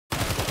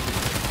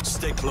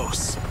stay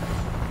close.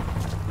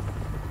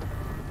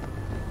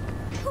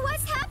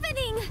 What's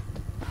happening?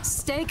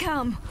 Stay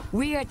calm.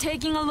 We are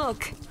taking a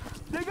look.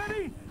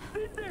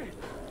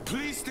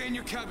 Please stay in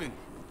your cabin.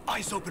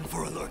 Eyes open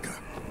for a lurker.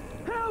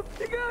 Help!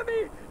 They got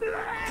me! They're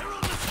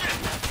on the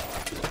ship!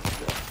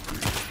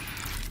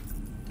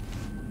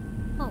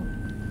 Oh.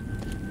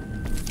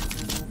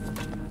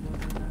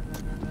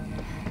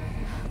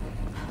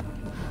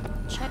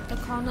 Check the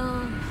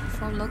corner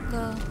for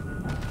lurker.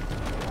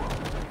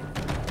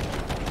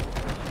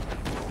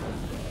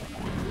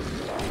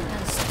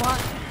 And spot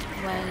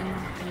when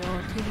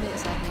your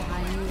teammates are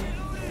behind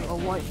you to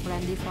avoid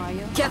friendly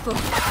fire. Careful.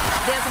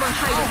 There's one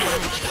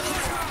hiding.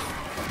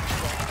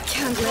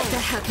 Can't let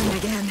that happen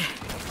again.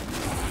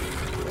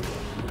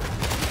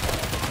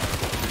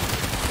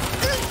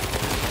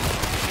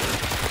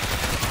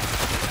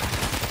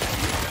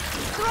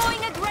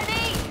 Throwing a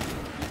grenade!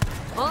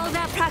 All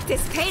that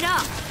practice paid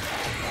off.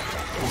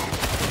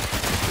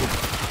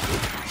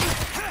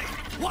 Hey!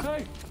 What?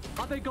 Hey,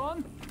 are they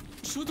gone?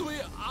 Should we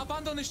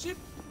abandon the ship?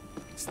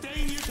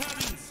 Stay in your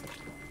cabins!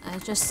 I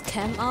just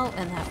came out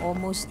and I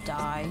almost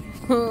died.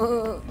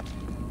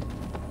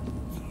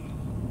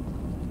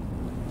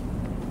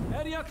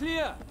 Area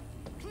clear!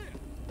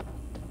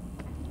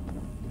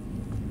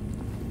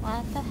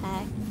 What the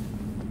heck?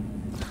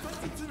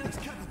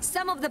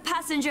 Some of the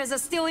passengers are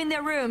still in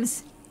their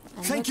rooms.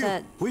 And Thank look you.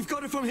 at We've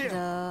got it from here.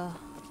 the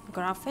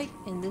graphic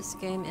in this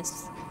game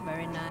is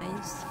very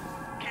nice.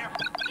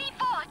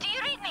 C4, do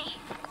you read me?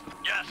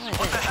 Yes. What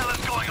What the hell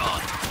is going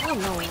on? Oh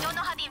no, We don't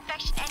know how the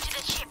infection entered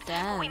the ship.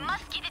 Damn. We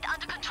must get it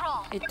under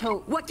control. it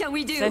took What can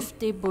we do?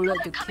 50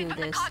 bullets to Coming kill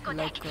from the this cargo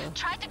deck. lurker.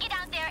 Try to get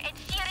out there and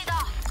sear it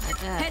off.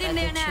 Head in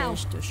there now.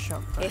 Change to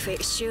shotgun. If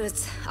it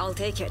shoots, I'll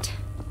take it.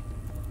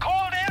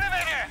 Call the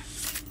elevator!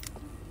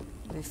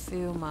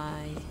 Refill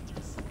my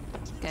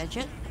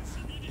gadget.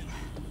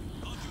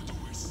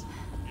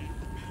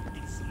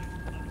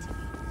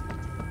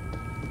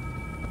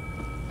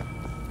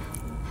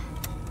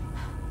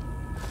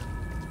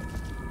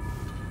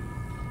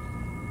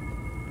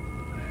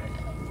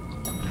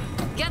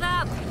 Get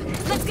up!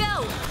 Let's go!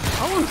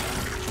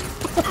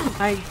 Oh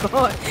my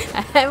god,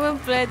 I haven't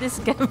played this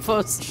game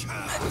for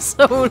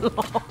so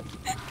long.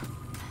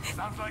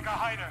 Sounds like a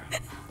hider.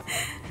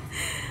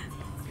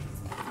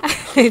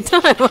 I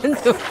don't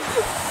want to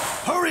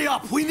Hurry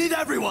up! We need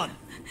everyone!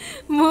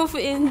 move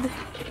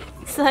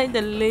inside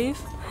the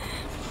lift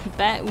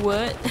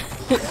backward.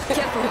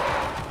 Careful!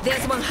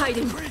 There's one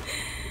hiding.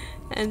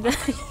 And then,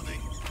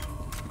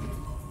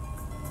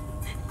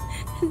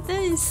 and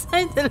then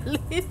inside the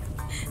lift,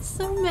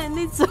 so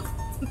many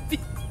zombies.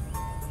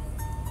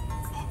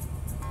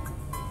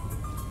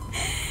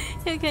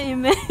 You can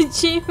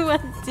imagine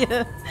what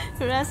the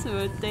rest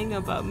will think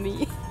about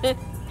me.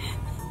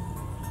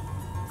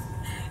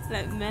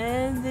 Like,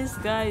 man, this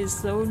guy is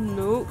so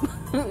noob.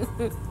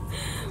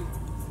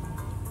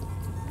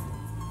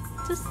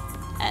 Just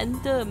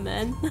enter,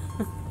 man.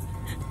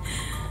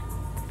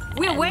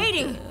 We're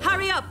waiting!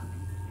 Hurry up!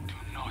 Do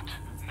not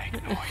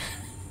make noise.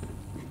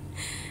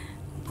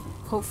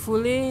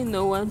 Hopefully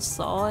no one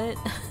saw it.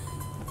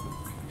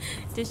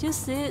 Did you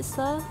see it,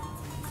 sir?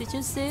 Did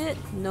you see it?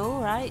 No,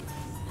 right?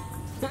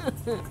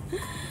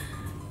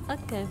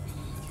 Okay.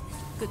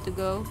 Good to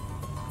go.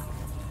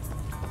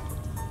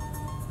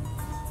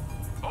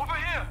 Over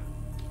here!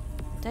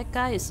 That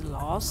guy is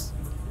lost.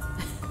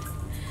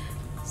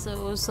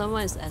 So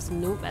someone is as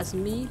noob as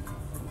me.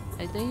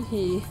 I think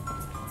he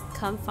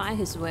can't find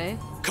his way.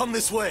 Come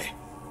this way!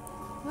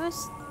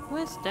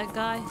 Where's that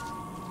guy?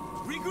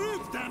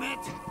 Regroup, damn it!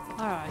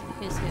 Alright,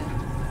 he's here.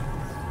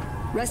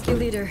 Rescue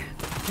leader,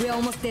 we're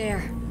almost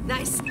there.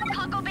 Nice.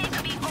 Cargo bay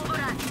is being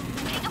overrun.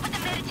 Take up with the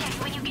military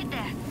when you get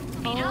there.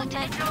 Be Oh, routed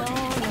and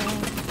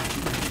loaded.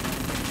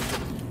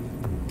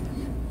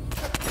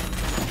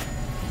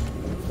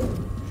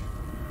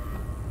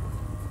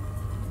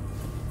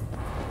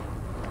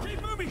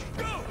 Keep moving!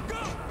 Go! Go!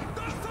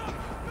 Don't stop!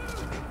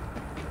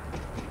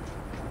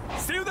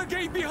 Seal the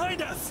gate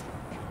behind us!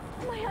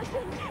 My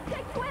husband,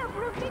 Deck 12,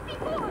 room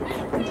 54.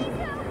 Please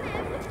help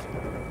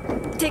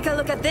him. Take a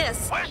look at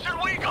this. Where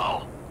should we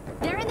go?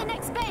 They're in the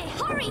next bay.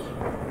 Hurry!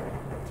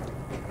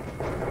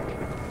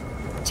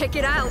 Check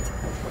it out.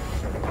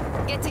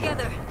 Get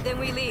together, then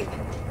we leave.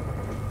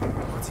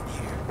 What's in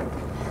here?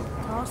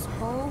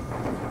 Crossbow?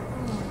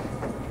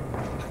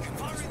 I can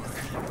fire in the...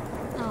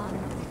 Oh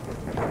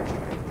no.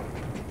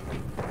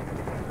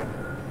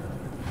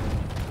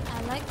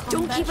 I like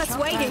Don't combat keep us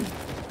shotgun. waiting.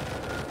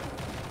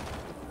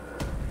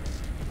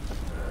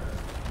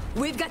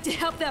 We've got to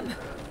help them.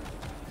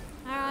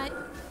 Alright.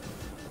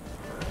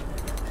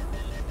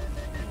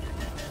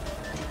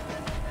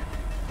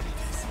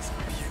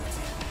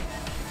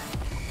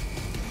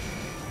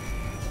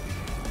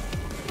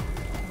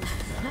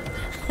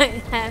 I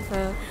have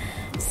a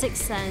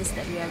sixth sense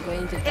that we are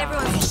going to die.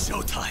 Everyone,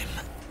 Showtime!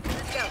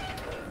 let's go.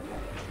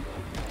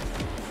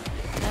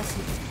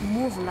 Let's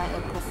move like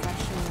a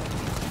professional.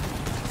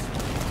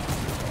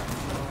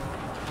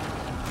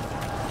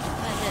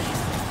 Like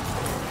this.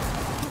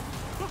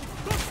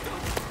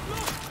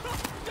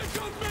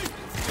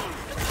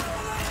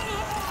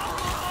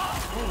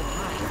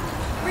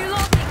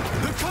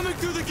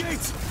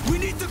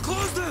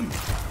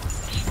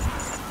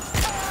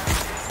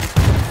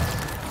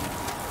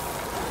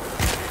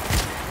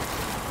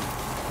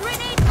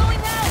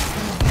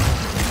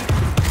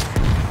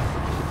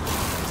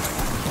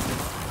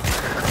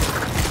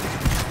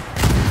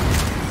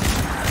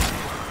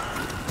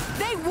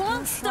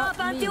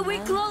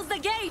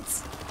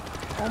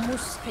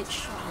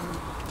 pitch.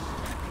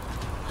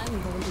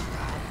 I'm going to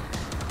die.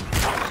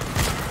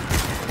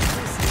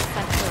 This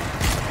infected.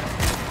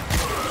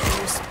 She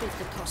will spit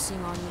the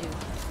toxin on you.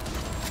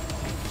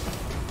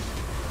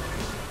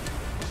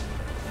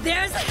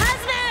 There's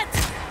hazmat!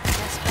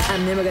 That's bad.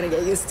 I'm never gonna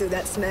get used to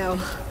that smell.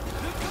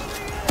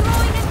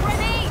 Throwing a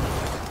grenade!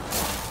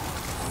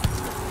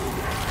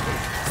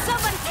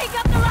 Somebody take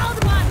up the loud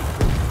one!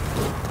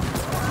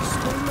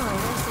 Screamer,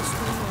 where's the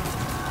screamer?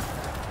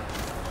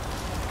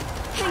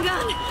 Hang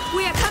on,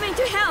 we are coming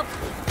to help!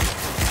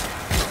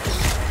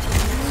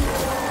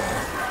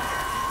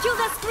 Kill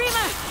the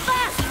screamer,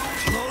 fast!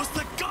 Close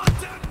the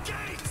goddamn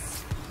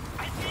gates!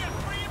 I see a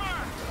screamer!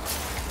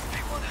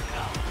 They want to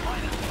help.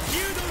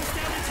 You don't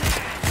stand a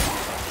chance!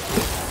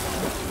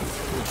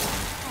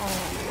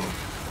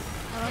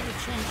 I want to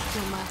change to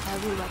my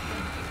heavy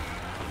weapon.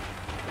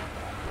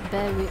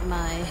 Bear with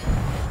my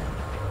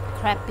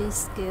crappy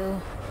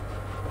skill.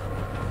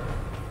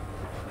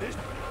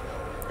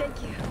 Thank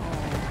you.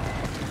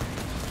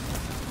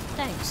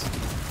 Thanks.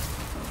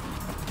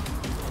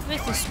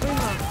 Where's the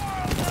screamer?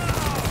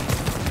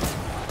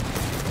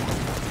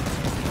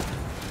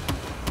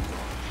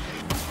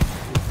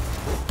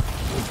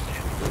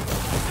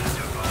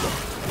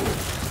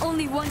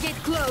 Only one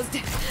gate closed.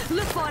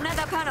 Look for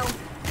another panel.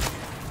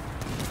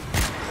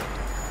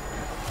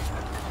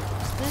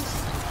 Is this?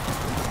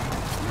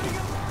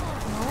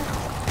 No.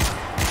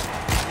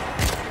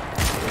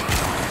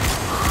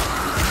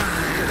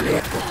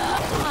 Where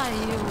are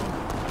you?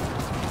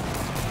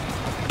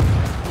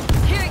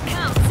 Here it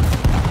comes.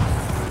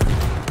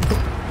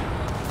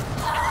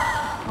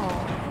 Oh.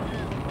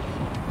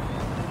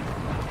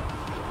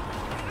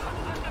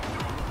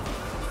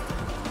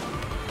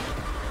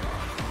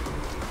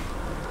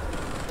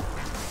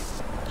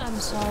 I'm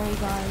sorry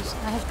guys,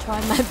 I have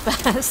tried my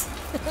best.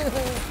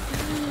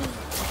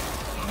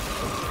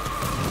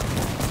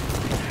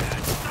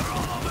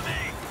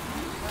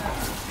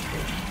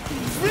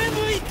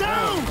 Friendly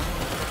down!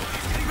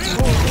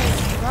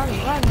 Run,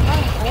 run, run!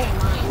 Oh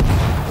my.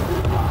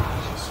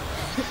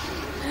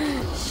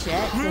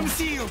 Shit. Room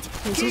sealed!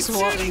 He Keep just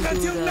walked shooting into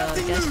until the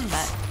nothing gas moves!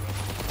 pack.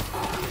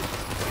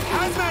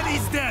 Hazmat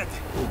is dead!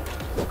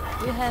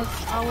 We have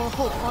our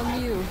hope on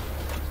you.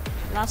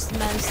 Last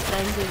man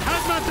standing.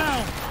 Hazmat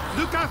down!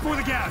 Look out for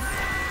the gas!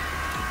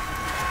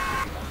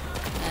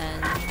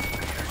 And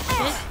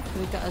shit,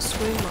 we got a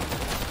screamer.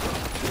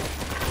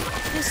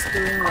 He's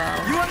doing well.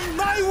 You are in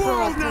my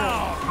world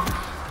now!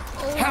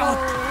 Help!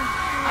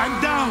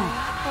 I'm down!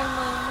 Oh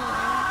no,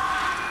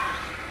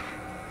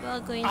 no. We are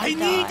going to I die.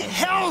 need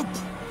help!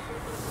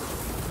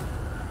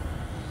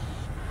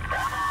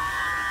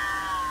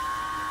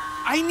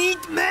 I need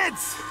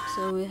meds!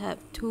 So we have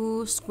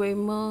 2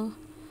 screamer,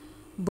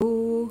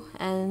 bull,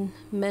 and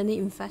many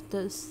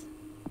infectors.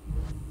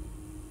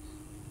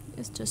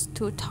 It's just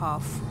too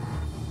tough.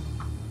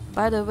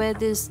 By the way,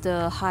 this is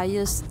the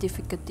highest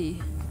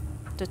difficulty,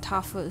 the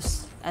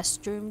toughest,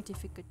 extreme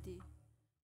difficulty.